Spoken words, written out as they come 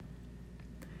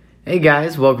Hey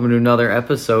guys, welcome to another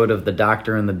episode of The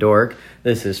Doctor and the Dork.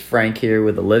 This is Frank here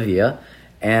with Olivia,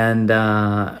 and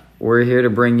we're here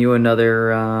to bring you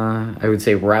another, I would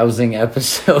say, rousing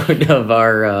episode of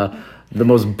our the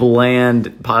most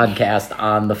bland podcast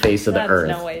on the face of the earth.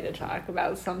 That's no way to talk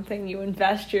about something you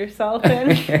invest yourself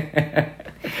in.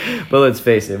 But let's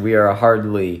face it, we are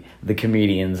hardly the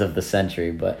comedians of the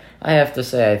century, but I have to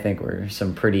say I think we're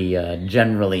some pretty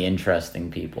generally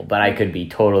interesting people, but I could be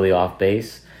totally off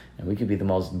base. And we could be the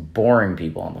most boring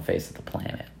people on the face of the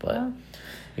planet. But I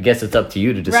guess it's up to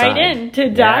you to decide. Write in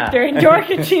to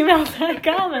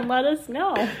drandork@gmail.com and let us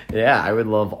know. Yeah, I would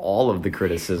love all of the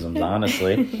criticisms,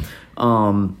 honestly.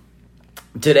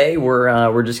 Today,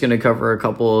 we're just going to cover a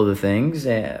couple of the things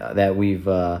that we've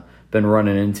been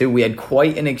running into. We had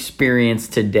quite an experience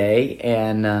today.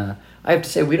 And I have to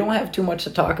say, we don't have too much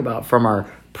to talk about from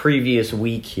our previous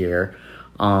week here.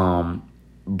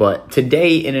 But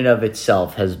today, in and of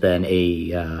itself, has been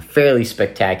a fairly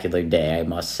spectacular day, I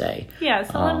must say. Yeah,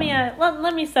 so let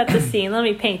me set the scene. Let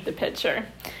me paint the picture.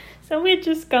 So we'd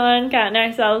just gotten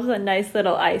ourselves a nice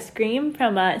little ice cream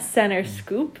from Center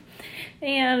Scoop.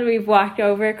 And we've walked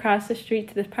over across the street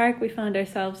to the park. We found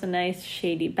ourselves a nice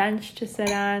shady bench to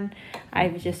sit on.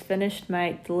 I've just finished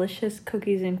my delicious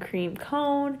cookies and cream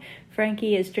cone.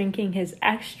 Frankie is drinking his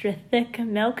extra thick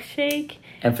milkshake.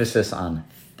 Emphasis on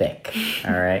thick,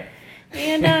 all right?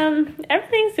 And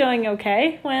everything's going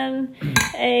okay when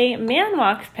a man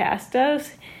walks past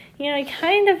us. You know,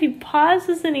 he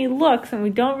pauses and he looks, and we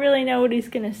don't really know what he's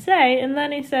going to say. And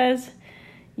then he says,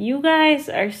 "You guys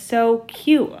are so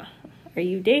cute. Are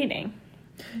you dating?"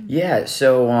 Yeah,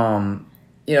 so,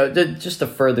 just to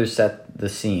further set the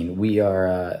scene,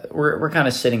 we're kind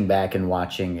of sitting back and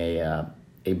watching a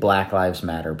Black Lives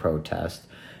Matter protest.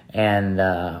 And,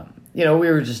 we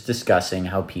were just discussing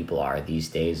how people are these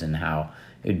days and how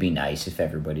it would be nice if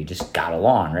everybody just got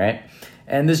along, right?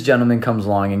 And this gentleman comes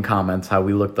along and comments how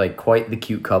we looked like quite the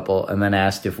cute couple and then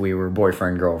asked if we were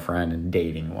boyfriend, girlfriend, and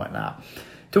dating and whatnot.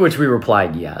 To which we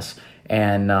replied yes.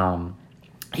 And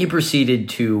he proceeded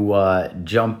to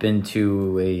jump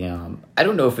into I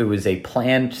don't know if it was a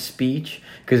planned speech,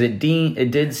 because it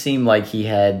did seem like he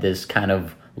had this kind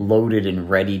of loaded and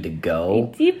ready to go.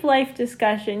 A deep life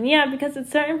discussion, yeah, because at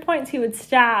certain points he would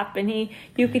stop and you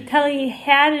could tell he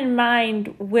had in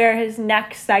mind where his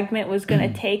next segment was going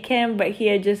to take him, but he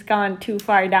had just gone too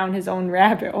far down his own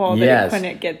rabbit hole that he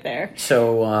couldn't get there.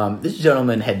 So this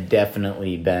gentleman had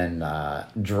definitely been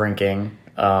drinking,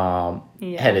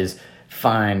 had his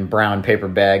fine brown paper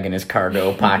bag in his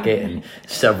cargo pocket and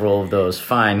several of those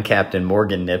fine Captain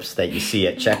Morgan nips that you see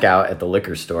at checkout at the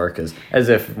liquor store, because as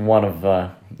if one of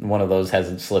those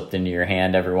hasn't slipped into your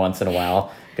hand every once in a while,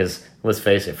 because let's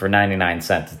face it, for 99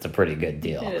 cents it's a pretty good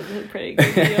deal. It is a pretty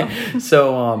good deal.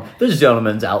 So this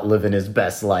gentleman's out living his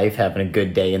best life, having a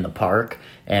good day in the park,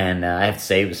 and I have to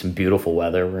say it was some beautiful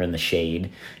weather. We're in the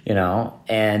shade,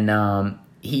 and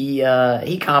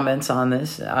He comments on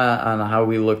this, on how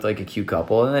we looked like a cute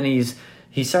couple, and then he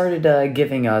started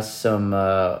giving us some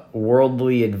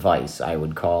worldly advice, I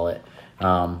would call it,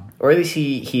 or at least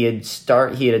he had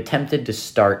attempted to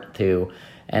start to,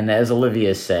 and as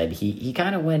Olivia said, he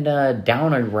kind of went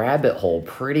down a rabbit hole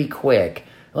pretty quick.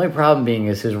 The only problem being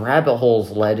is his rabbit holes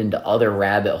led into other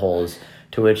rabbit holes,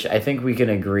 to which I think we can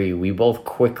agree we both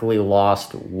quickly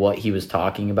lost what he was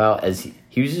talking about, as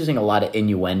he was using a lot of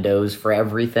innuendos for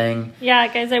everything. Yeah,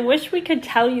 guys, I wish we could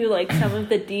tell you, some of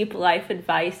the deep life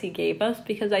advice he gave us,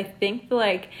 because I think,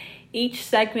 each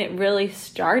segment really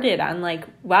started on,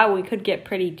 wow, we could get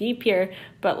pretty deep here,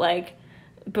 but,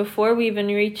 before we even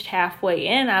reached halfway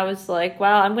in, I was like,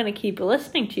 well, I'm going to keep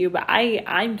listening to you, but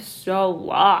I'm so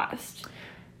lost.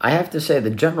 I have to say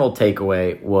the general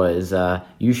takeaway was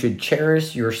you should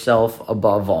cherish yourself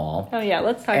above all. Oh yeah,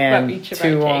 let's talk about each of our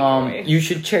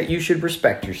takeaways. You should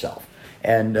respect yourself.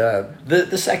 And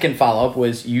the second follow-up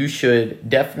was you should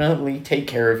definitely take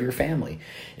care of your family.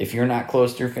 If you're not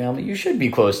close to your family, you should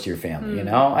be close to your family,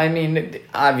 I mean,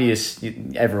 obvious,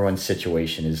 everyone's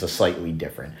situation is slightly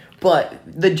different. But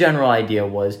the general idea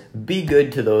was be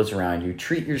good to those around you,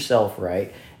 treat yourself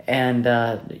right, and,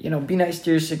 be nice to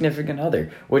your significant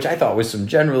other, which I thought was some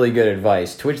generally good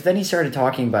advice, to which then he started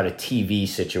talking about a TV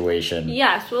situation.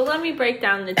 Yes, well, let me break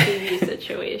down the TV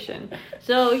situation.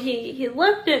 So he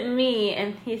looked at me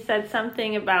and he said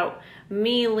something about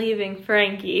me leaving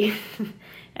Frankie.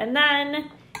 And then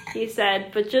he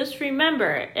said, but just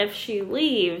remember, if she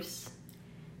leaves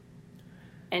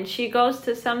and she goes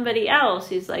to somebody else,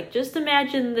 he's like, just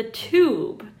imagine the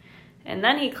tube. And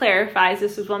then he clarifies,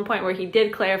 this is one point where he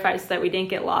did clarify so that we didn't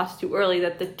get lost too early,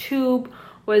 that the tube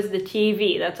was the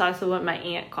TV. That's also what my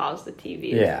aunt calls the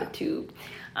TV, is the tube.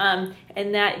 And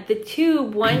that the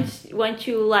tube, once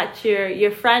you let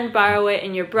your friend borrow it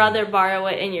and your brother borrow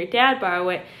it and your dad borrow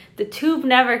it, the tube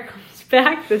never comes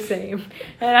back the same.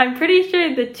 And I'm pretty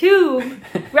sure the tube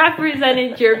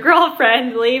represented your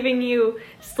girlfriend leaving you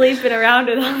sleeping around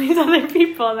with all these other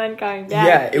people and then coming back.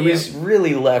 Yeah, it was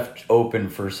really left open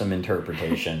for some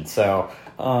interpretation. So,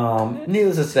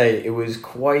 needless to say, it was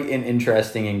quite an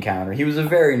interesting encounter. He was a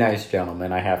very nice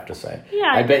gentleman, I have to say.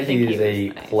 Yeah, I bet he is a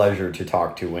nice. Pleasure to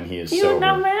talk to when he is sober.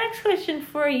 Now, my next question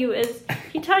for you is,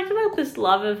 he talked about this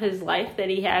love of his life that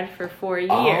he had for 4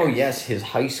 years. Oh, yes, his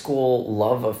high school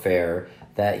love affair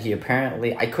that he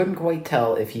apparently, I couldn't quite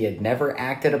tell if he had never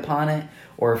acted upon it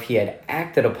or if he had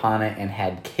acted upon it and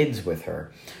had kids with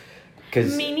her.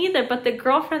 Me neither, but the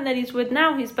girlfriend that he's with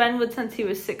now, he's been with since he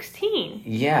was 16.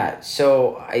 Yeah,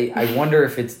 so I wonder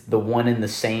if it's the one and the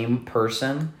same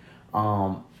person.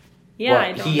 I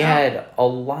don't know. He had a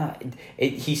lot.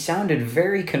 He sounded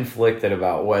very conflicted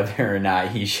about whether or not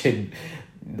he should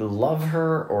love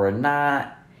her or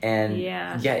not. And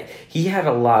he had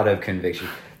a lot of conviction.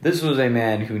 This was a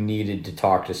man who needed to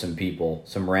talk to some people,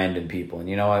 some random people. And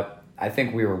you know what? I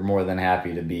think we were more than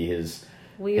happy to be his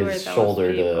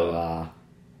shoulder to,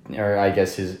 or I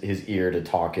guess his ear to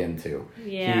talk into.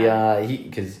 Yeah.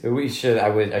 Because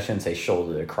I shouldn't say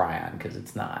shoulder to cry on, because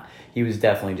it's not. He was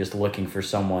definitely just looking for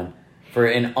someone, for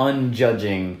an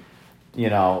unjudging,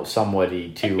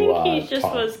 somebody to. I think he just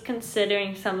was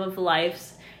considering some of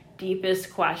life's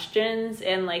deepest questions,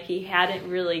 and he hadn't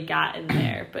really gotten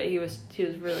there, but he was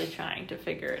really trying to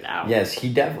figure it out. Yes,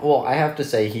 I have to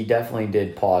say he definitely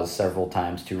did pause several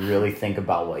times to really think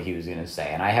about what he was going to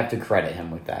say, and I have to credit him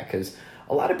with that, because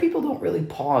a lot of people don't really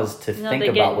pause to think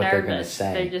about what they're going to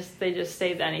say. They just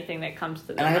say anything that comes to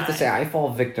them. And I have to say, I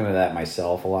fall victim to that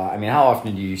myself a lot. I mean, how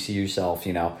often do you see yourself,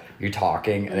 you're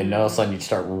talking, and then all of a sudden you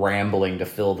start rambling to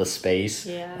fill the space,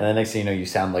 and the next thing you know, you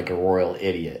sound like a royal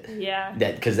idiot. Yeah.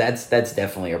 Because that's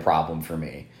definitely a problem for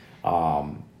me.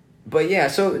 But yeah,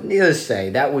 so needless to say,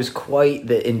 that was quite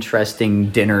the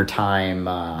interesting dinner time.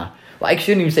 I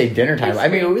shouldn't even say dinner time. I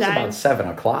mean, it was about 7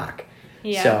 o'clock.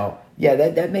 Yeah. So yeah,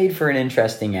 that made for an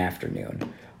interesting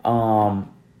afternoon.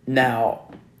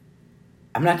 Now,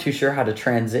 I'm not too sure how to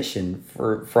transition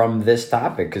from this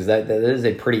topic, because that is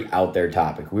a pretty out there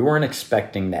topic. We weren't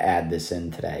expecting to add this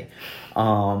in today.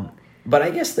 But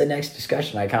I guess the next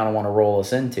discussion I kind of want to roll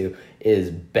us into is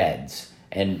beds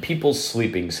and people's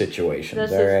sleeping situations.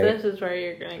 This is where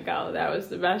you're going to go. That was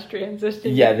the best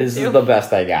transition. Yeah, this is the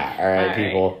best I got. All right,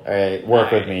 people. All right,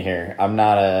 work with me here. I'm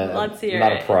not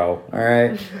a pro. All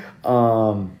right.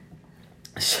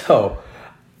 So,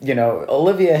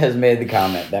 Olivia has made the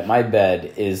comment that my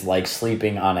bed is like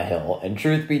sleeping on a hill. And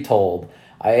truth be told,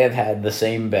 I have had the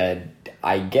same bed,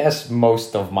 I guess,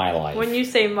 most of my life. When you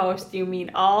say most, you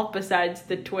mean all besides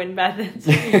the twin bed that's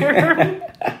in your room?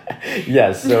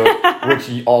 Yes,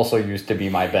 which also used to be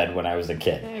my bed when I was a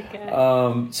kid.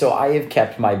 Okay. So I have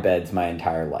kept my beds my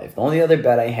entire life. The only other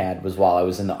bed I had was while I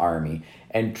was in the Army.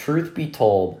 And truth be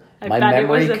told, my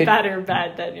memory it was a better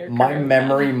bed than your current My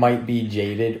memory might be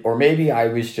jaded, or maybe I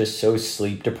was just so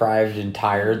sleep deprived and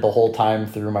tired the whole time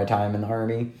through my time in the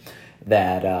Army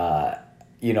that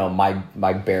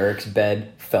my barracks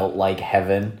bed felt like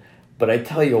heaven. But I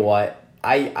tell you what,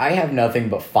 I have nothing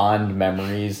but fond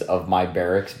memories of my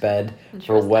barracks bed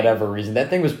for whatever reason. That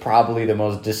thing was probably the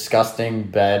most disgusting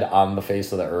bed on the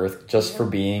face of the earth, just for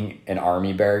being an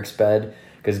Army barracks bed,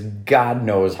 because God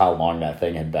knows how long that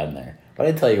thing had been there. But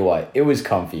I tell you what, it was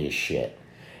comfy as shit.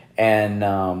 And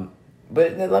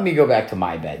but let me go back to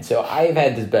my bed. So I've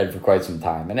had this bed for quite some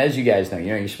time, and as you guys know,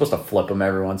 you're supposed to flip them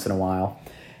every once in a while.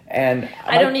 And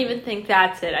I don't even think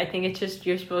that's it. I think it's just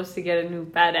you're supposed to get a new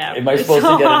bed after. Am I supposed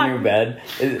to get a new bed?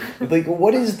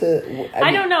 What is the...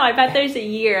 I don't know. I bet there's a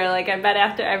year. I bet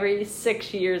after every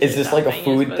 6 years. Is this like a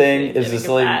food thing? Is this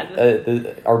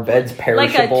are beds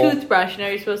perishable? Like a toothbrush.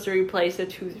 You're supposed to replace a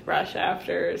toothbrush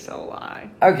after so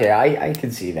long. Okay, I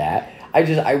can see that.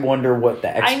 I wonder what the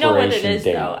expiration date... I know what it is,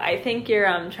 though. I think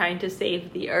you're trying to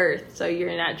save the earth, so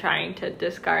you're not trying to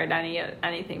discard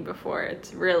anything before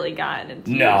it's really gotten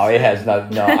into No, it has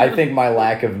not. No, I think my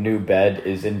lack of new bed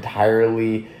is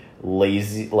entirely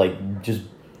lazy, just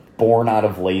born out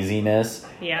of laziness.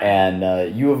 Yeah.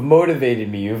 And you have motivated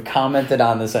me. You've commented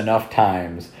on this enough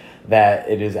times that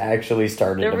it has actually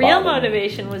started to The real bother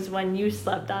motivation was when you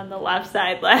slept on the left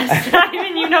side last time,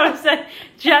 and you noticed that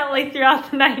gently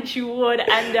throughout the night you would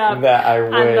end up on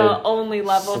the only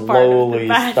level part of the bed.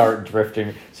 Slowly start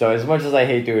drifting. So as much as I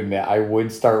hate to admit, I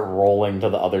would start rolling to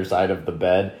the other side of the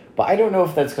bed, But I don't know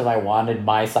if that's because I wanted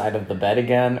my side of the bed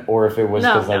again, or if it was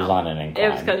because I was on an incline.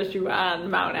 It was because you were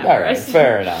on Mount Everest. All right,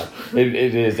 fair enough. It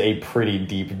is a pretty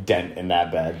deep dent in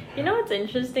that bed. You know what's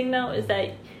interesting, though, is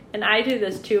that, and I do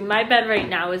this too, my bed right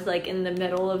now is like in the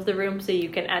middle of the room, so you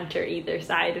can enter either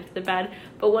side of the bed.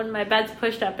 But when my bed's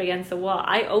pushed up against the wall,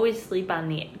 I always sleep on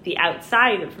the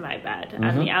outside of my bed,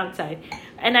 on the outside.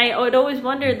 And I would always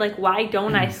wondered, like, why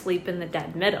don't I sleep in the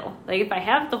dead middle? Like, if I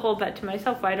have the whole bed to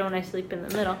myself, why don't I sleep in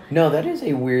the middle? No, that is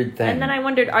a weird thing. And then I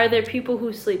wondered, are there people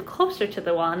who sleep closer to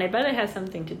the wall? And I bet it has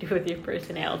something to do with your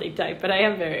personality type, but I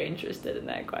am very interested in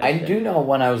that question. I do know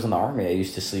when I was in the Army, I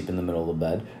used to sleep in the middle of the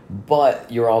bed,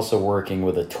 but you're also working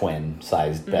with a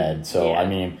twin-sized bed, so, I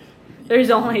mean...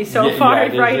 There's only so far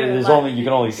right there's only you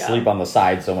can only sleep on the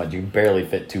side so much. You can barely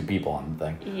fit two people on the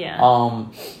thing. Yeah.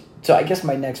 So I guess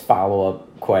my next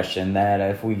follow-up question, that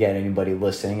if we get anybody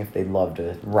listening, if they'd love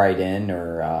to write in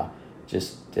or I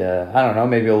don't know,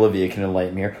 maybe Olivia can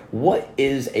enlighten me here. What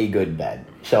is a good bed?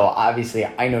 So obviously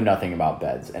I know nothing about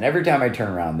beds, and every time I turn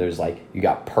around, there's like, you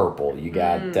got purple, you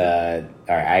got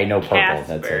all right, I know purple.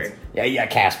 Casper. Yeah,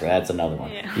 Casper. That's another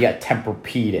one. Yeah. You got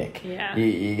Tempur-Pedic. Yeah.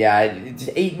 You got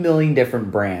 8 million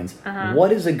different brands.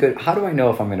 What is a good? How do I know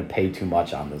if I'm going to pay too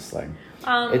much on this thing?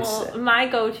 Well, my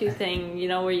go-to thing,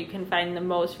 where you can find the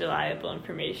most reliable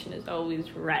information is always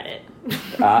Reddit.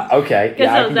 Okay.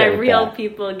 Because those are real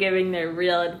people giving their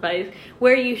real advice.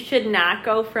 Where you should not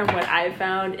go, from what I've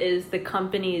found, is the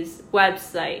company's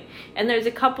website. And there's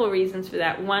a couple reasons for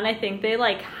that. One, I think they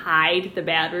hide the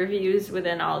bad reviews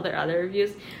within all their other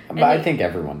reviews. But I think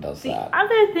everyone does that. The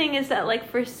other thing is that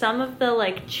for some of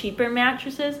the cheaper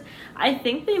mattresses, I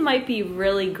think they might be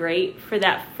really great for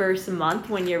that first month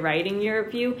when you're writing your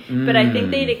review, but I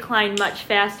think they decline much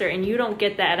faster, and you don't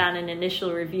get that on an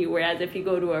initial review, whereas if you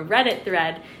go to a Reddit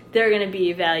thread, they're going to be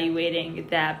evaluating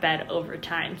that bed over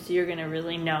time, so you're going to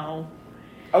really know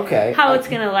how it's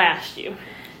going to last you.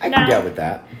 I can get with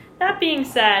that. That being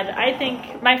said, I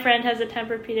think my friend has a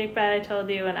Tempur-Pedic bed, I told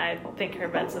you, and I think her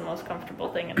bed's the most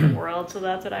comfortable thing in the world, so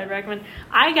that's what I'd recommend.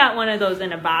 I got one of those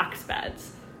in a box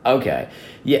beds. Okay.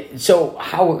 Yeah, so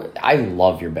I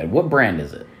love your bed. What brand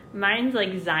is it? Mine's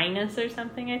Zinus or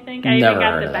something, I think. I even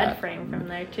got the bed frame from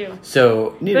there, too.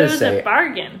 So, but it was a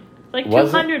bargain.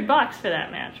 $200 for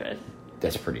that mattress.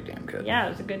 That's pretty damn good. Yeah, it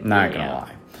was a good deal. Not gonna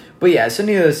lie. But yeah, so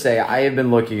needless to say, I have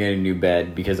been looking at a new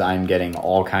bed because I'm getting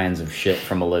all kinds of shit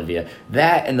from Olivia.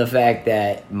 That and the fact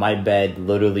that my bed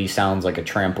literally sounds like a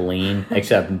trampoline,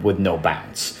 except with no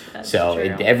bounce. That's so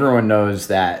true. Everyone knows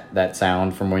that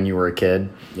sound from when you were a kid.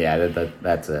 Yeah,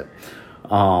 that's it.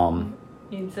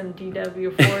 Need some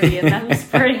DW40 and them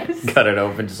sprays. Cut it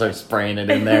open, just start spraying it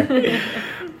in there.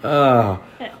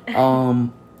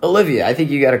 Olivia, I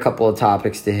think you got a couple of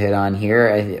topics to hit on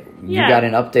here. You got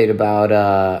an update about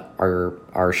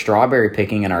our strawberry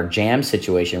picking and our jam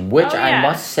situation, which I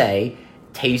must say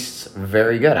tastes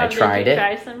very good. I tried it.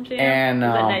 Try some jam? And is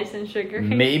it nice and sugary?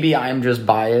 Maybe I'm just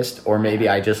biased, or maybe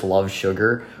I just love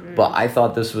sugar. But I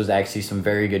thought this was actually some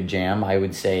very good jam. I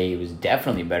would say it was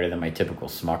definitely better than my typical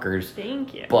Smucker's.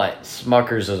 Thank you. But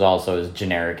Smucker's is also as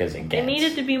generic as it gets. It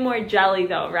needed to be more jelly,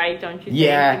 though, right? Don't you think?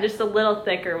 Yeah. Just a little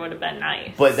thicker would have been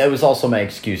nice. But that was also my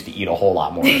excuse to eat a whole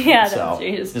lot more. Yeah, so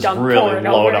that's true. just really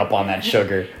load up on that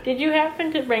sugar. Did you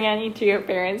happen to bring any to your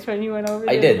parents when you went over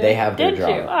there? I did. They have their jar.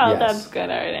 Did you? Oh, yes. That's good. All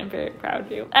right, I'm very proud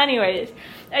of you. Anyways,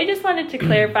 I just wanted to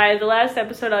clarify. The last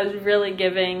episode, I was really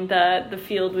giving the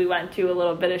field we went to a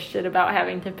little bit of shit about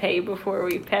having to pay before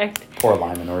we picked. Poor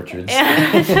Lyman Orchards.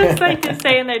 And I'd just like to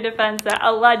say in their defense that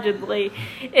allegedly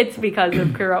it's because of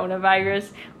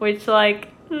coronavirus, which,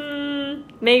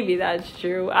 maybe that's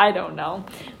true. I don't know.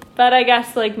 But I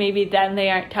guess, maybe then they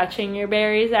aren't touching your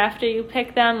berries after you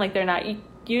pick them. They're not...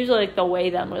 Usually, they'll weigh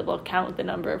them, or they'll count the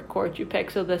number of quarts you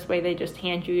pick, so this way they just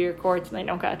hand you your quarts and they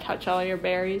don't gotta touch all your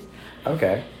berries.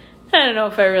 Okay. I don't know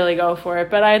if I really go for it,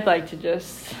 but I'd like to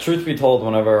just... Truth be told,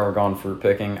 whenever I've gone fruit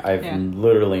picking, I've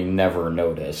literally never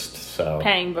noticed, so...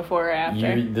 Paying before or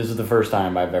after. This is the first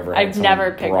time I've ever had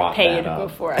never paid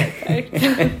before I picked.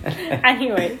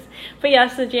 Anyways. But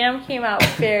yes, the jam came out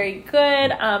very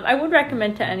good. I would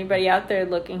recommend to anybody out there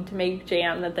looking to make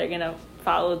jam that they're going to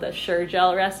follow the Sure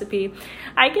Gel recipe.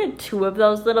 I get 2 of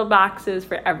those little boxes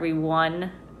for every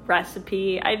one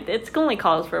recipe. It only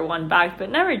calls for 1 box, but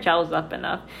it never gels up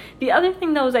enough. The other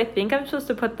thing, though, is I think I'm supposed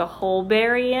to put the whole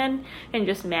berry in and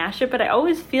just mash it, but I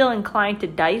always feel inclined to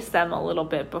dice them a little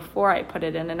bit before I put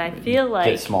it in, and I feel like...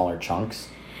 Get smaller chunks?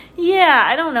 Yeah,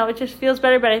 I don't know. It just feels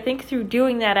better, but I think through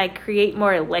doing that, I create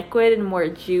more liquid and more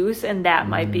juice, and that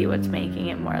might be what's making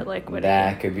it more liquid.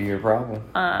 That could be your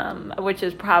problem. Which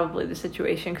is probably the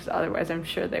situation, because otherwise I'm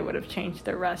sure they would have changed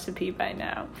their recipe by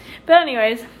now. But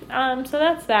anyways, so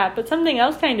that's that. But something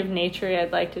else kind of naturey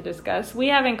I'd like to discuss. We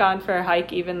haven't gone for a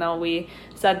hike, even though we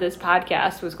said this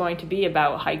podcast was going to be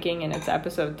about hiking, and it's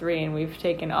episode 3, and we've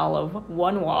taken all of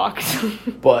 1 walk.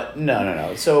 But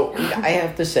no. So I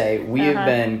have to say, we have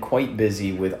been quite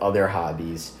busy with other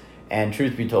hobbies. And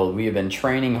truth be told, we have been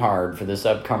training hard for this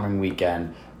upcoming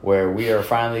weekend, where we are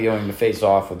finally going to face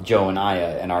off with Joe and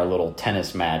Aya in our little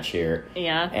tennis match here.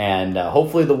 Yeah. And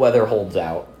hopefully the weather holds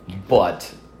out.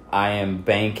 But I am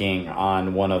banking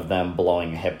on one of them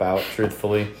blowing a hip out,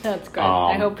 truthfully. That's good.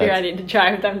 I hope you're ready to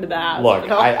drive them to the hospital. Look,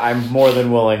 I'm more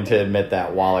than willing to admit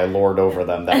that while I lord over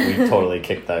them that we totally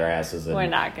kicked their asses in. We're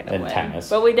not going to win. Tennis.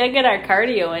 But we did get our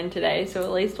cardio in today, so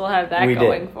at least we'll have that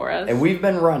going for us. And we've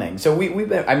been running. So we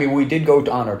did go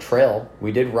on a trail.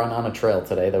 We did run on a trail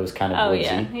today that was kind of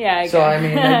woodsy. Yeah.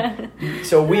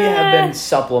 So we have been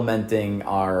supplementing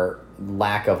our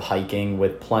lack of hiking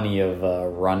with plenty of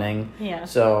running. Yeah.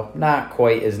 So not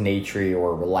quite as naturey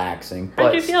or relaxing.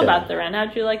 How'd you feel about the run?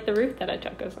 How'd you like the route that I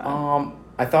took us on?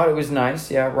 I thought it was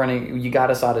nice. Yeah, running. You got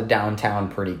us out of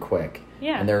downtown pretty quick.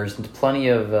 Yeah. And there's plenty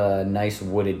of nice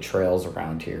wooded trails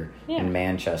around here in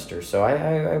Manchester. So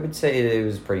I would say it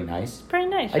was pretty nice. Pretty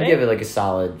nice, I'd give it like a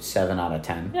solid 7 out of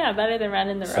 10. Yeah, better than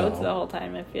running the roads the whole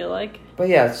time, I feel like. But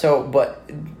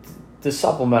to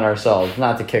supplement ourselves,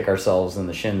 not to kick ourselves in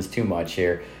the shins too much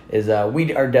here, is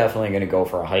we are definitely going to go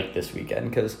for a hike this weekend,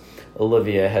 because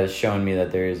Olivia has shown me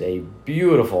that there is a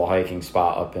beautiful hiking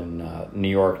spot up in New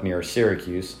York near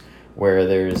Syracuse, where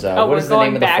there's what is the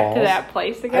name of the falls? We're going back to that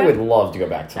place again? I would love to go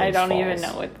back to those falls. I don't even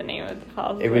know what the name of the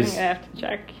falls is. I'm going to have to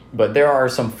check. But there are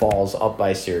some falls up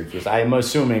by Syracuse. I'm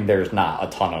assuming there's not a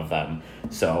ton of them.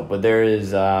 But there is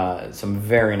some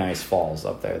very nice falls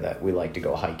up there that we like to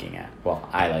go hiking at. Well,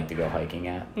 I like to go hiking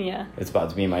at. Yeah. It's about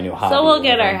to be my new hobby. So we'll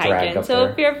get our hike in. So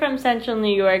if you're from Central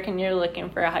New York and you're looking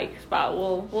for a hike spot,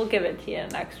 we'll give it to you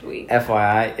next week.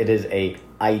 FYI, it is a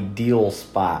ideal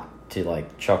spot to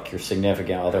chuck your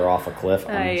significant other off a cliff.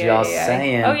 I'm just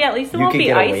saying. Oh yeah, at least it won't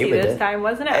be icy this time.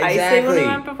 Wasn't it icy when we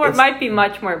went before? It might be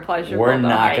much more pleasurable. We're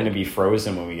not going to be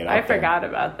frozen when we get out there. I forgot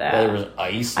about that. There was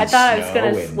ice and I thought snow I was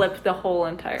going to slip the whole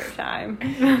entire time.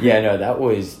 Yeah, no, that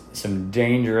was some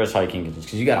dangerous hiking,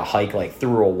 because you got to hike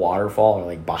through a waterfall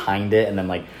or behind it, and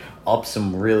then up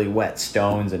some really wet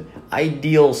stones. An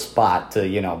ideal spot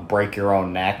to break your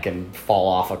own neck and fall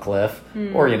off a cliff,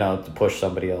 or to push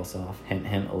somebody else off. Hint,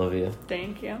 hint, Olivia.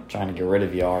 Thank you. Trying to get rid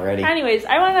of you already. Anyways,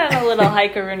 I went on a little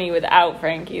hike-a-rooney without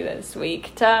Frankie this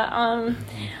week to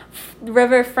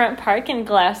Riverfront Park in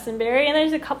Glastonbury, and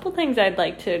there's a couple things I'd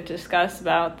like to discuss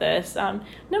about this.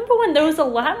 Number one, there was a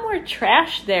lot more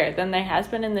trash there than there has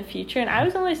been in the future, and I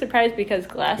was only surprised because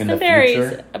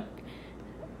Glastonbury's...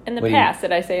 In the past,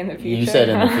 did I say in the future? You said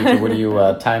in the future. What are you,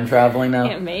 time traveling now?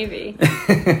 Yeah, maybe.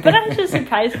 But I'm just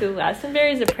surprised because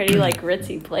Glastonbury is a pretty,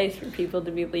 ritzy place for people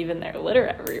to be leaving their litter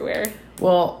everywhere.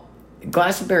 Well,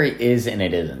 Glastonbury is and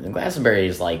it isn't. Glastonbury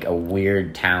is a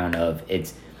weird town of,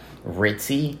 it's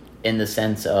ritzy in the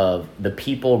sense of the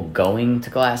people going to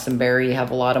Glastonbury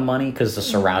have a lot of money because the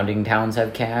surrounding towns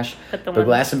have cash. But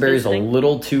Glastonbury is a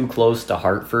little too close to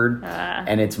Hartford,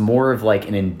 and it's more of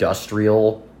an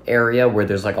industrial area where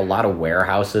there's a lot of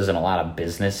warehouses and a lot of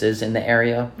businesses in the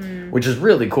area, which is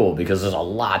really cool because there's a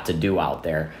lot to do out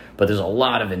there, but there's a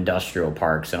lot of industrial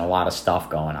parks and a lot of stuff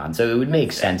going on, so it would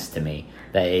make sense to me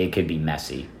that it could be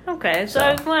messy. Okay, so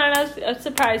I was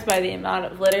surprised by the amount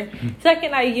of litter.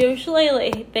 Second, I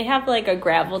usually, they have a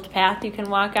graveled path you can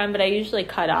walk on, but I usually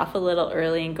cut off a little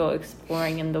early and go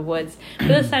exploring in the woods. But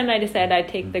this time I decided I'd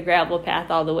take the gravel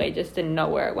path all the way, just didn't know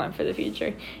where it went for the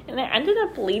future. And I ended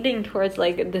up leading towards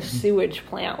the sewage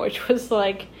plant, which was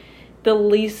the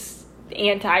least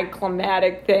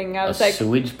anticlimactic thing. I was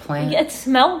sewage plant? It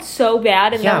smelled so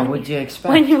bad. And then what'd you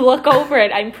expect? When you look over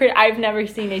it, I've never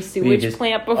seen a sewage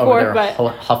plant before, but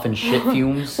huffing shit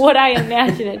fumes. What I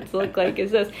imagine it to look like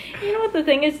is this. You know what the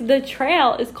thing is? The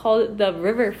trail is called the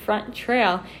Riverfront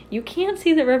Trail. You can't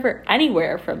see the river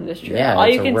anywhere from this trail. Yeah, all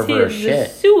you can see is the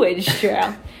sewage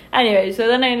trail. Anyway, so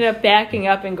then I ended up backing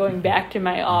up and going back to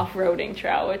my off-roading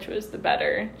trail, which was the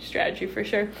better strategy for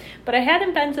sure. But I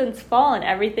hadn't been since fall, and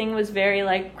everything was very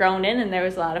grown in, and there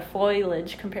was a lot of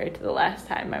foliage compared to the last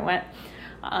time I went.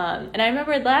 And I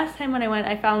remember last time when I went,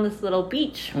 I found this little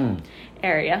beach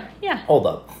area. Yeah. Hold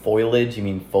up. Foliage? You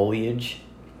mean foliage?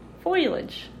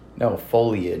 Foliage. No,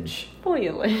 foliage.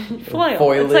 Foliage.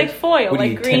 Foliage. It's like foil,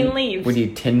 like green leaves. Were you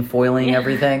tin foiling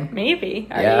everything? Maybe.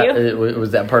 Are you?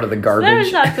 Was that part of the garbage?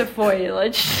 There's lots of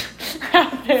foliage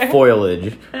out there.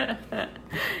 Foliage.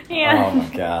 Yeah. Oh,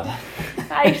 my God.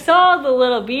 I saw the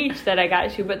little beach that I got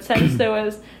to, but since there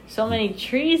was so many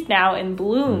trees now in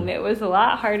bloom, it was a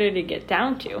lot harder to get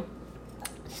down to.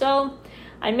 So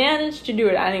I managed to do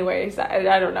it anyways.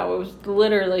 I don't know. It was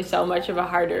literally so much of a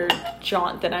harder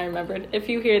jaunt than I remembered. If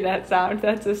you hear that sound,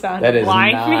 that's a sound that of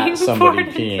wine being poured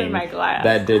into my glass.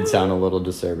 That did sound a little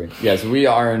disturbing. Yes, we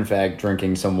are, in fact,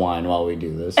 drinking some wine while we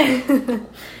do this.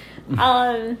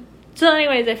 So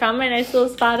anyways, I found my nice little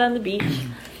spot on the beach.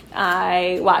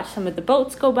 I watched some of the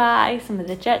boats go by, some of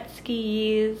the jet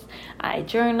skis. I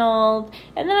journaled,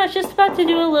 and then I was just about to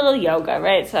do a little yoga,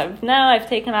 right? So now I've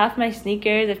taken off my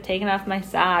sneakers, I've taken off my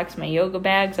socks, my yoga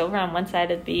bag's over on one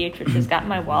side of the beach, which has got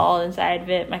my wall inside of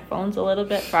it. My phone's a little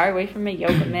bit far away from my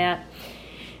yoga mat.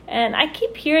 And I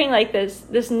keep hearing like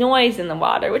this noise in the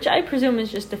water, which I presume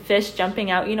is just a fish jumping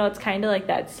out. You know, it's kind of like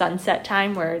that sunset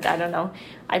time where, I don't know,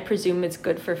 I presume it's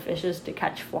good for fishes to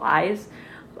catch flies.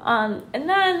 And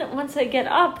then once I get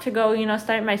up to go,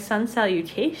 start my sun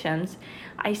salutations,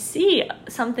 I see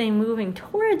something moving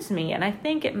towards me, and I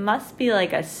think it must be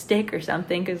like a stick or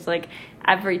something, because like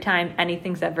every time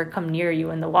anything's ever come near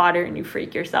you in the water and you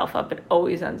freak yourself up, it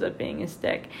always ends up being a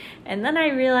stick. And then I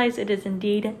realize it is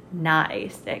indeed not a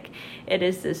stick. It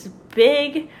is this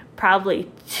big, probably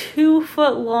 2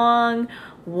 foot long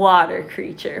water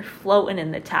creature floating in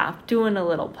the top, doing a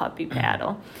little puppy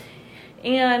paddle.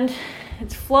 And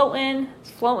it's floating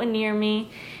near me,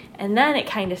 and then it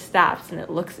kind of stops and it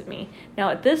looks at me. Now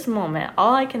at this moment,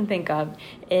 all I can think of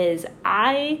is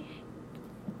I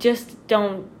just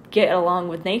don't get along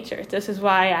with nature. This is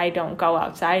why I don't go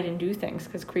outside and do things,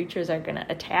 because creatures are going to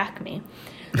attack me.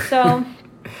 So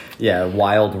yeah,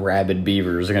 wild rabid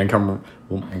beavers are going to come,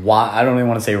 I don't even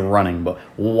want to say running, but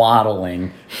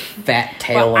waddling, fat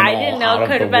tailing I didn't know it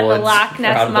could have been the Loch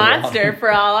Ness Monster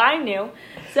for all I knew.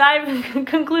 So I've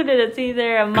concluded it's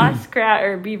either a muskrat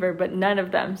or a beaver, but none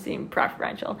of them seem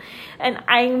preferential. And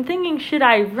I'm thinking, should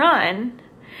I run?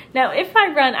 Now, if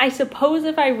I run, I suppose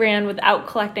if I ran without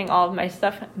collecting all of my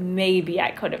stuff, maybe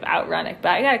I could have outrun it.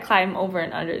 But I got to climb over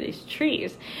and under these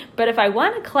trees. But if I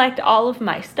want to collect all of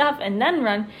my stuff and then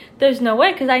run, there's no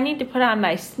way, because I need to put on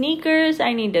my sneakers.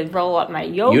 I need to roll up my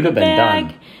yoga You'd have been bag.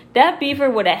 done. That beaver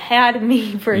would have had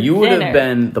me for dinner. You would have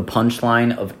been the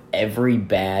punchline of every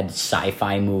bad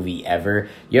sci-fi movie ever.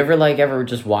 You ever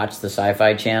just watch the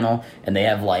Sci-Fi Channel and they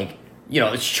have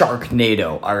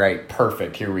Sharknado. All right,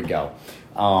 perfect. Here we go.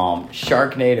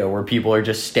 Sharknado, where people are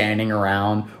just standing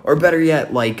around, or better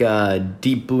yet,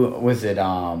 Deep Blue. Was it?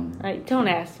 Don't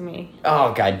ask me.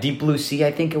 Oh God, Deep Blue Sea,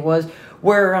 I think it was,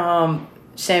 where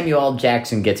Samuel L.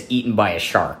 Jackson gets eaten by a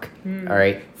shark. All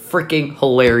right. Freaking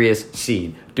hilarious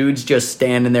scene. Dude's just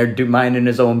standing there, minding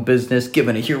his own business,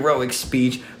 giving a heroic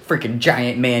speech. Freaking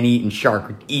giant man-eating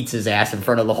shark eats his ass in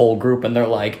front of the whole group, and they're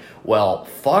like, well,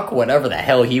 fuck whatever the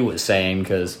hell he was saying,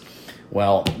 because,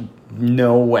 well,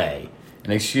 no way.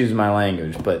 And excuse my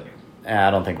language, but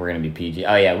I don't think we're going to be PG.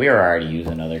 Oh, yeah, we are already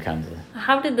using other kinds of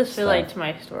How did this relate to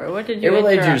my story? What did you It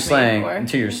related interrupt me for?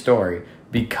 to your story,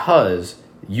 because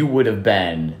you would have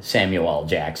been Samuel L.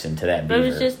 Jackson to that beaver. But it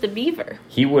was just a beaver.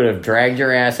 He would have dragged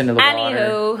your ass into the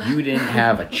Anywho. water. You didn't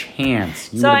have a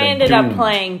chance. So I ended up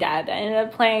playing dead. I ended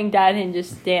up playing dead and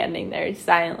just standing there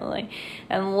silently.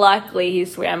 And luckily he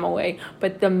swam away.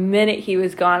 But the minute he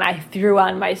was gone, I threw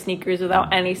on my sneakers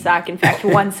without any sock. In fact,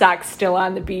 one sock's still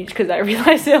on the beach because I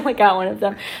realized I only got one of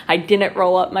them. I didn't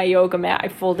roll up my yoga mat. I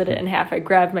folded it in half. I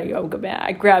grabbed my yoga mat.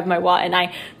 I grabbed my wallet, and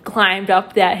I climbed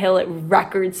up that hill at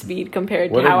record speed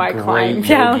compared to how I climbed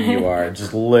down. You are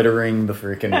just littering the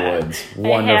freaking woods.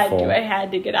 Wonderful. I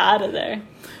had to get out of there.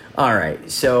 All right,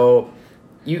 so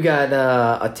you got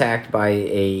attacked by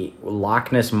a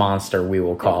Loch Ness monster, we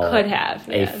will call it. Could have.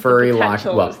 A furry Loch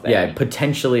Ness. Well, yeah,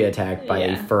 potentially attacked by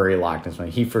a furry Loch Ness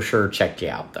monster. He for sure checked you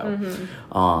out, though.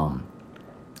 Mm-hmm.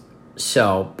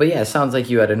 So, but yeah, it sounds like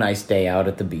you had a nice day out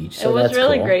at the beach. So it was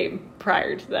really cool. great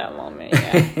prior to that moment,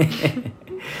 yeah.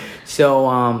 So,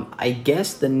 I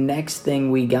guess the next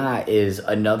thing we got is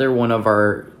another one of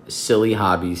our silly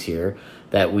hobbies here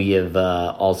that we have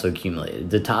also accumulated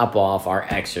to top off our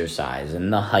exercise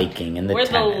and the hiking and the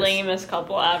tennis. We're the lamest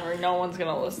couple ever. No one's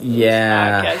going to listen to this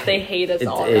podcast. They hate us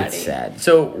already. It's sad.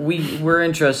 So we're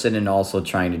interested in also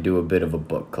trying to do a bit of a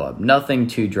book club. Nothing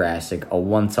too drastic, a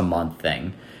once-a-month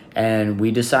thing. And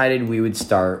we decided we would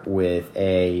start with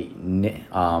a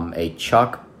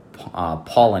Chuck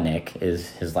Palahniuk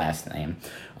is his last name.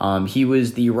 He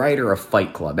was the writer of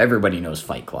Fight Club. Everybody knows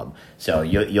Fight Club, so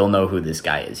you'll know who this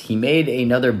guy is. He made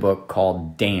another book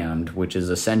called Damned, which is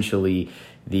essentially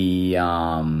the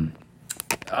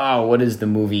what is the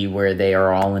movie where they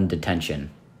are all in detention?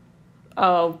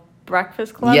 Oh,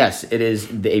 Breakfast Club? Yes, it is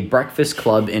a breakfast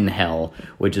club in hell,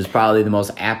 which is probably the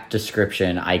most apt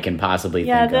description I can possibly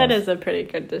think of. Yeah, that is a pretty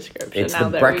good description. It's the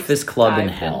breakfast club in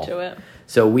hell.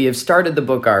 So we have started the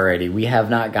book already. We have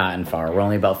not gotten far. We're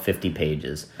only about 50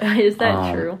 pages. Is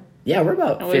that true? Yeah, we're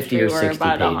about 50 or 60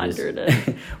 about pages.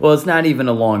 100. Well, it's not even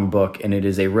a long book, and it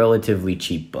is a relatively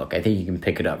cheap book. I think you can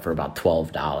pick it up for about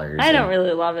 $12. I don't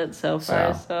really love it so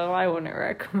far, so I wouldn't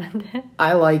recommend it.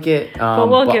 I like it. But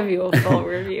we'll give you a full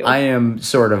review. I am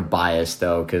sort of biased,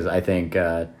 though, because I think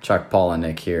Chuck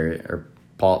Palahniuk here, or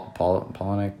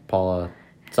Paula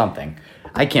something.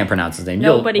 I can't pronounce his name.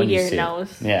 Nobody here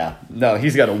knows. Yeah. No,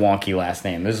 he's got a wonky last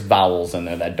name. There's vowels in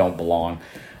there that don't belong.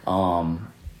 But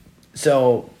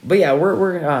yeah,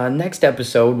 we're next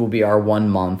episode will be our 1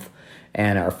 month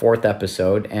and our 4th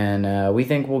episode, and we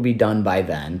think we'll be done by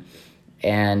then.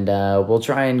 And we'll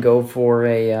try and go for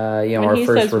our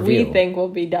first review. We think we'll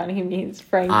be done. He means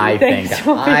Frankie. I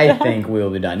think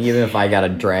we'll be done, even if I gotta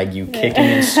drag you kicking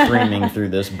and screaming through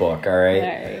this book. All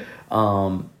right.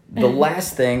 The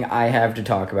last thing I have to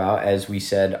talk about, as we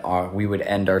said, we would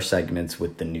end our segments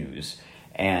with the news.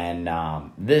 And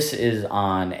this is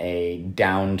on a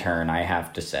downturn, I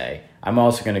have to say. I'm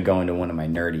also going to go into one of my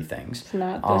nerdy things. It's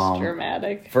not this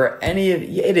dramatic.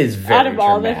 It is very Out of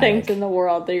all dramatic. the things in the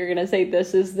world that you're going to say,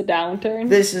 this is the downturn?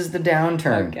 This is the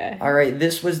downturn. Okay. All right,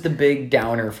 this was the big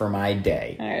downer for my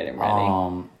day. All right, I'm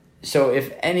ready. So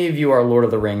if any of you are Lord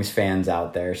of the Rings fans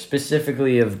out there,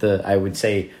 specifically of I would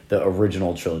say the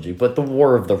original trilogy, but the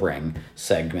War of the Ring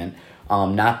segment,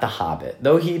 not The Hobbit,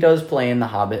 though he does play in The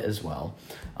Hobbit as well.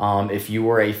 If you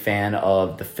were a fan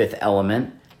of The Fifth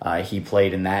Element, he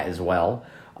played in that as well.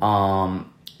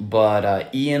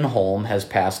 But Ian Holm has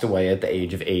passed away at the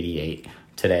age of 88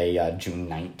 today, June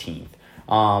 19th.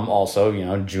 Also,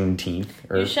 Juneteenth.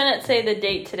 You shouldn't say the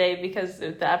date today because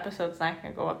the episode's not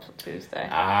going to go up till Tuesday.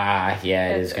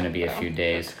 Yeah, it is going to be a few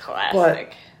days. It's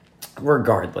classic. But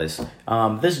regardless,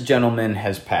 this gentleman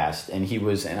has passed, and he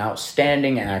was an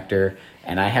outstanding actor,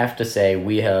 and I have to say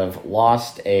we have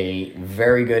lost a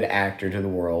very good actor to the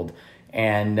world,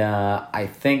 and I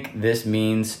think this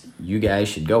means you guys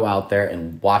should go out there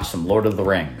and watch some Lord of the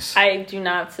Rings. I do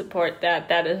not support that.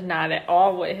 That is not at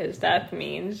all what his death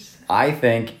means. I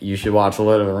think you should watch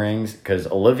Lord of the Rings because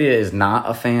Olivia is not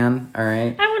a fan, all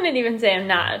right? I wouldn't even say I'm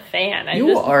not a fan.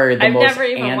 I've never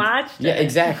even watched it. Yeah,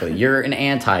 exactly. You're an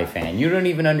anti-fan. You don't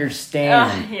even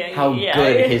understand how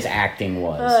good his acting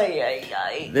was.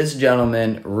 This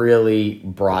gentleman really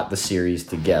brought the series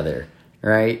together,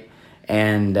 right?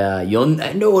 And you'll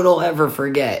no one will ever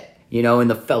forget, in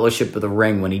the Fellowship of the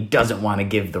Ring when he doesn't want to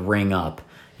give the ring up.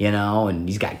 And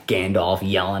he's got Gandalf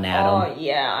yelling at him. Oh,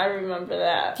 yeah, I remember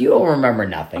that. You don't remember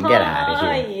nothing. Get out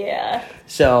of here. Yeah.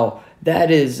 So, that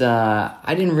is, I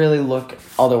didn't really look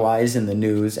otherwise in the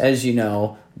news. As you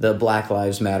know, the Black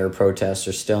Lives Matter protests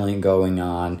are still going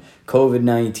on.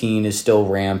 COVID-19 is still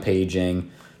rampaging.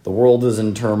 The world is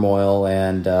in turmoil,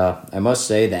 and I must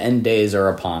say, the end days are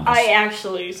upon us. I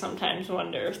actually sometimes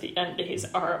wonder if the end days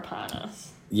are upon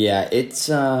us. Yeah, it's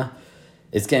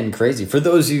getting crazy. For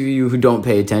those of you who don't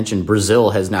pay attention,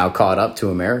 Brazil has now caught up to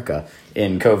America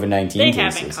in COVID-19 They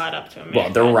cases. haven't caught up to America. Well,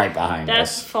 they're right behind us.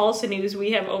 That's false news.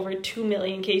 We have over 2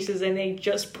 million cases, and they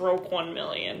just broke 1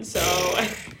 million. So,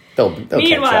 they'll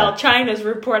meanwhile, China's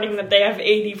reporting that they have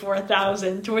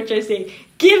 84,000, to which I say,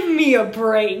 give me a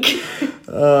break.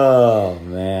 Oh,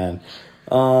 man.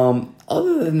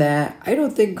 Other than that, I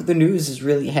don't think the news has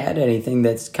really had anything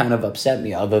that's kind of upset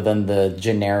me other than the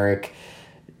generic...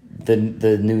 The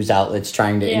news outlets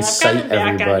trying to incite everybody.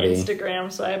 I've gotten back on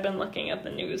Instagram, so I've been looking at the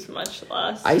news much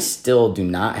less. I still do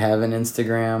not have an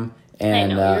Instagram.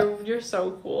 And, I know, you're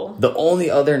so cool. The only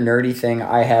other nerdy thing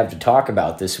I have to talk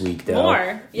about this week, though...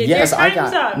 More? Yes, your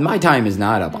time's up. My time is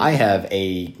not up. I have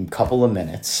a couple of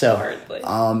minutes. So,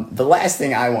 the last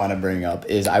thing I want to bring up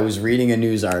is I was reading a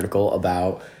news article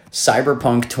about...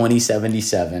 Cyberpunk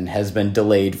 2077 has been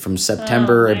delayed from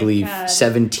September, I believe,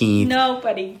 17th.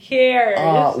 Nobody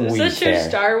cares. Is this care. your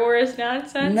Star Wars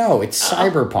nonsense? No, it's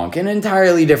Cyberpunk, an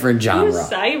entirely different genre.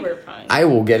 Who's Cyberpunk? I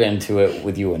will get into it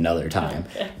with you another time.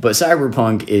 Okay. But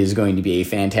Cyberpunk is going to be a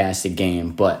fantastic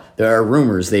game, but there are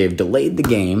rumors they have delayed the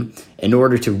game in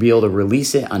order to be able to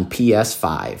release it on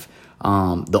PS5.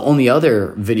 The only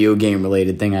other video game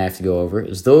related thing I have to go over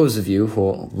is those of you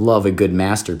who love a good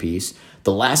masterpiece.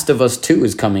 The Last of Us 2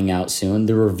 is coming out soon.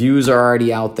 The reviews are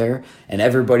already out there, and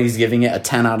everybody's giving it a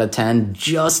 10 out of 10,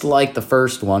 just like the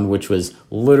first one, which was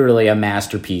literally a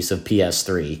masterpiece of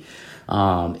PS3.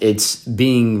 It's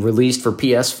being released for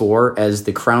PS4 as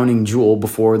the crowning jewel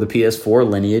before the PS4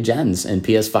 lineage ends and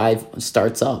PS5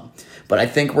 starts up. But I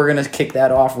think we're going to kick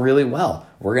that off really well.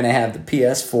 We're going to have the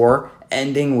PS4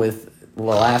 ending with The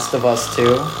Last of Us 2.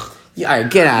 Yeah, all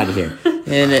right, get out of here.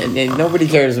 And nobody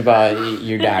cares about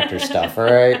your doctor stuff, all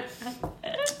right?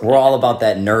 We're all about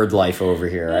that nerd life over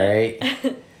here, all right?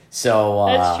 So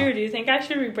that's true. Do you think I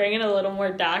should be bringing a little more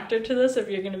doctor to this if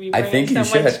you're going to be bringing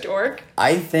much dork?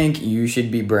 I think you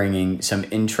should be bringing some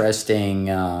interesting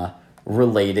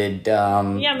related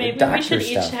maybe we should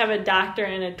stuff. each have a doctor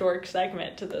and a dork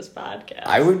segment to this podcast.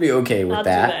 I would be okay with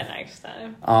that. I'll do that next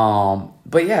time.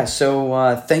 But yeah,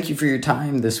 so thank you for your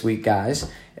time this week, guys.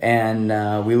 And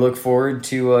we look forward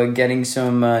to getting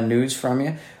some news from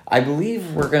you. I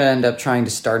believe we're going to end up trying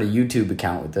to start a YouTube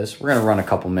account with this. We're going to run a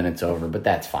couple minutes over, but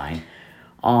that's fine.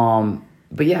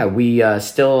 But yeah, we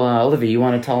still... Olivia, you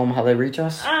want to tell them how they reach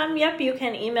us? Yep, you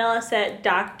can email us at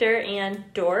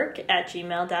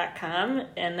doctoranddork@gmail.com,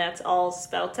 and that's all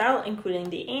spelt out, including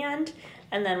the and.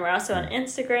 And then we're also on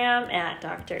Instagram at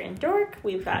doctoranddork.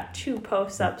 We've got 2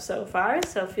 posts up so far,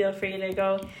 so feel free to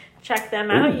go check them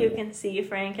out. You can see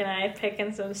Frank and I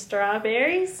picking some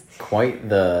strawberries. Quite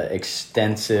the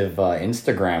extensive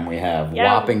Instagram we have.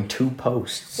 Yeah. Whopping 2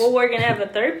 posts. Well, we're going to have a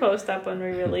 3rd post up when we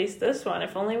release this one.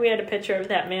 If only we had a picture of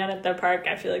that man at the park,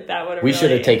 I feel like that would have We should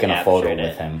have taken a photo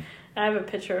with him. I have a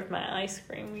picture of my ice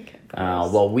cream we can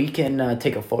post. Well, we can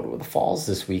take a photo of the falls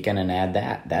this weekend and add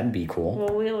that. That'd be cool.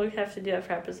 Well, we'll have to do that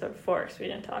for episode 4 because we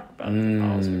didn't talk about the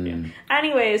falls review.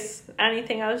 Anyways,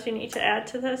 anything else you need to add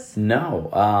to this?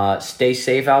 No. Stay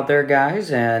safe out there, guys.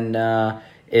 And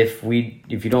if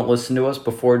you don't listen to us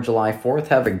before July 4th,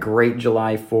 have a great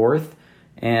July 4th.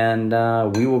 And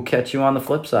we will catch you on the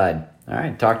flip side. All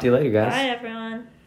right. Talk to you later, guys. Bye, everyone.